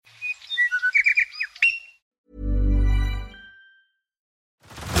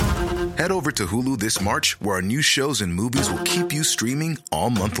Head over to Hulu this March, where our new shows and movies will keep you streaming all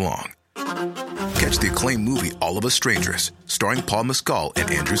month long. Catch the acclaimed movie All of Us Strangers, starring Paul Mescal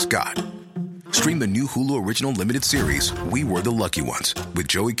and Andrew Scott. Stream the new Hulu original limited series We Were the Lucky Ones with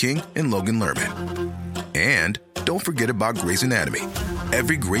Joey King and Logan Lerman. And don't forget about Grey's Anatomy.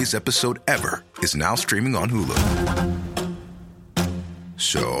 Every Grey's episode ever is now streaming on Hulu.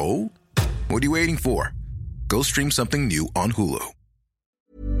 So, what are you waiting for? Go stream something new on Hulu.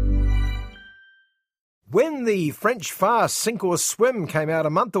 When the French farce Sink or Swim came out a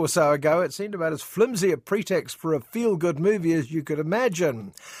month or so ago, it seemed about as flimsy a pretext for a feel-good movie as you could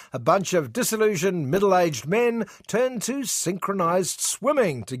imagine. A bunch of disillusioned middle-aged men turned to synchronized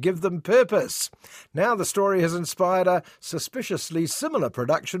swimming to give them purpose. Now the story has inspired a suspiciously similar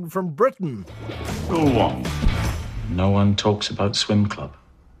production from Britain. Rule 1. No one talks about swim club.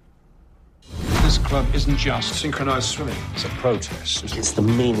 This club isn't just synchronized swimming. It's a protest. It's the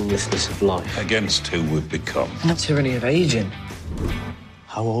meaninglessness of life. Against who we've become. Not tyranny of aging.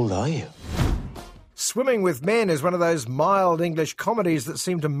 How old are you? Swimming with Men is one of those mild English comedies that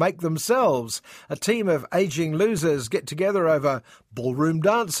seem to make themselves. A team of ageing losers get together over ballroom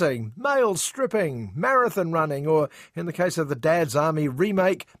dancing, male stripping, marathon running, or, in the case of the Dad's Army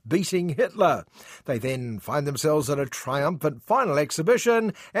remake, beating Hitler. They then find themselves in a triumphant final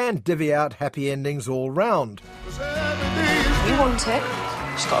exhibition and divvy out happy endings all round. You want it,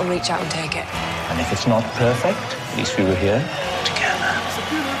 just got to reach out and take it. And if it's not perfect, at least we were here together.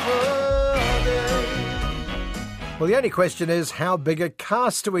 Well, the only question is, how big a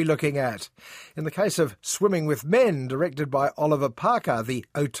cast are we looking at? In the case of Swimming with Men, directed by Oliver Parker, the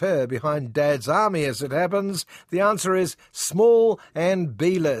auteur behind Dad's Army as it happens, the answer is small and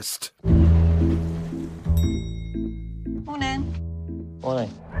B-list. Morning. Morning.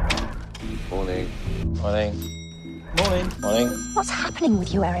 Morning. Morning. Morning. Morning. What's happening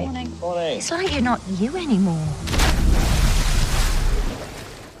with you, Eric? Morning. Morning. It's like you're not you anymore.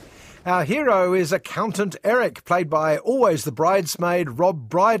 Our hero is Accountant Eric, played by always the bridesmaid Rob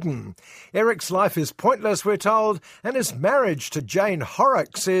Brydon. Eric's life is pointless, we're told, and his marriage to Jane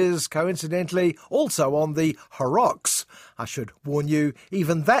Horrocks is, coincidentally, also on the Horrocks. I should warn you,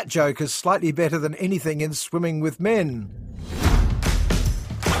 even that joke is slightly better than anything in Swimming with Men.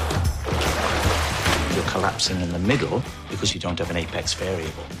 You're collapsing in the middle because you don't have an apex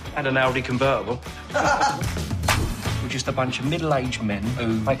variable. And an Audi convertible. We're just a bunch of middle-aged men who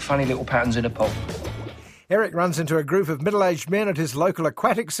make funny little patterns in a pot. Eric runs into a group of middle-aged men at his local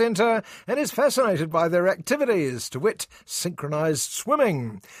aquatic centre and is fascinated by their activities, to wit, synchronised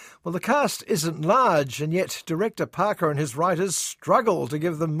swimming. Well, the cast isn't large, and yet director Parker and his writers struggle to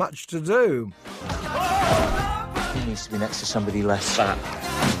give them much to do. He needs to be next to somebody less fat.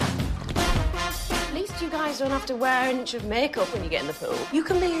 At least you guys don't have to wear an inch of makeup when you get in the pool. You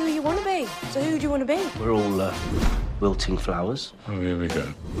can be who you want to be. So who do you want to be? We're all wilting flowers. Oh, here we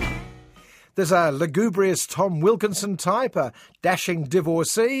go. There's a lugubrious Tom Wilkinson type, a dashing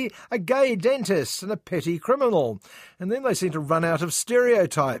divorcee, a gay dentist and a petty criminal. And then they seem to run out of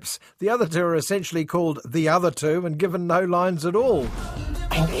stereotypes. The other two are essentially called the other two and given no lines at all.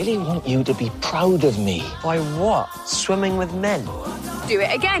 I really want you to be proud of me. By what? Swimming with men? Do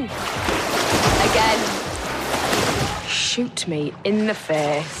it again. Again. Shoot me in the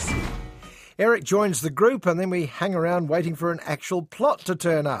face. Eric joins the group and then we hang around waiting for an actual plot to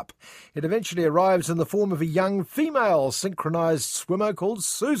turn up. It eventually arrives in the form of a young female synchronised swimmer called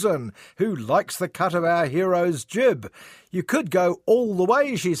Susan, who likes the cut of our hero's jib. You could go all the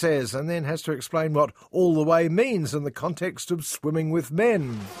way, she says, and then has to explain what all the way means in the context of Swimming with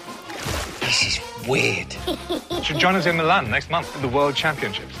Men. This is weird. Should join us in Milan next month for the World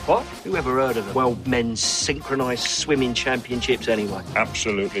Championships. What? Who ever heard of the World Men's Synchronised Swimming Championships anyway?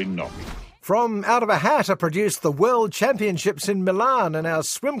 Absolutely not. From out of a hat are produced the World Championships in Milan, and our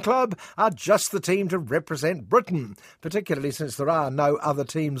swim club are just the team to represent Britain, particularly since there are no other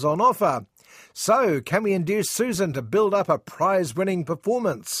teams on offer. So, can we induce Susan to build up a prize-winning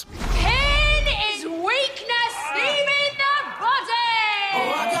performance? Pain is weakness, leaving the body!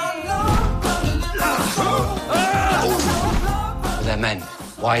 They're men.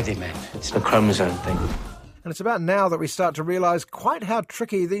 Why are they men? It's a chromosome thing. And it's about now that we start to realise quite how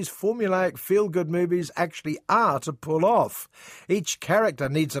tricky these formulaic feel-good movies actually are to pull off. Each character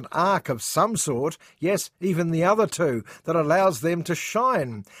needs an arc of some sort, yes, even the other two, that allows them to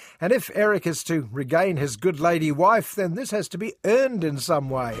shine. And if Eric is to regain his good lady wife, then this has to be earned in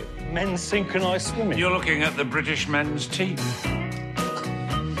some way. Men's synchronised swimming. You're looking at the British men's team.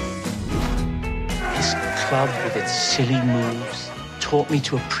 This club with its silly moves taught me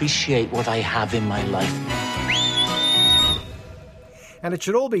to appreciate what I have in my life. And it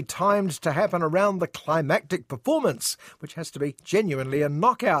should all be timed to happen around the climactic performance, which has to be genuinely a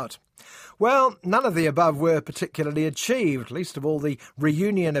knockout. Well, none of the above were particularly achieved, least of all the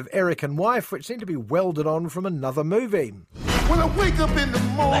reunion of Eric and wife, which seemed to be welded on from another movie. When I wake up in the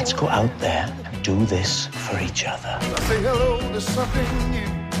morning, Let's go out there and do this for each other. I say hello to something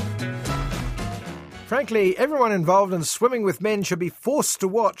new. Frankly, everyone involved in Swimming with Men should be forced to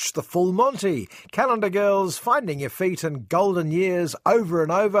watch The Full Monty, Calendar Girls, Finding Your Feet and Golden Years over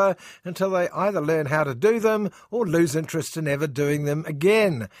and over until they either learn how to do them or lose interest in ever doing them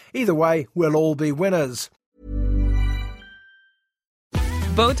again. Either way, we'll all be winners.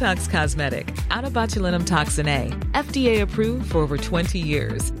 Botox Cosmetic, out of botulinum toxin A, FDA approved for over 20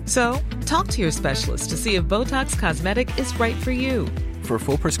 years. So, talk to your specialist to see if Botox Cosmetic is right for you. For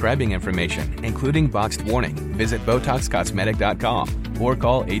full prescribing information, including boxed warning, visit BotoxCosmetic.com or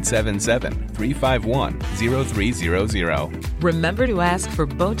call 877-351-0300. Remember to ask for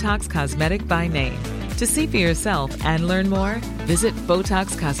Botox Cosmetic by name. To see for yourself and learn more, visit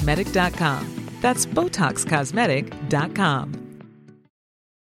BotoxCosmetic.com. That's BotoxCosmetic.com.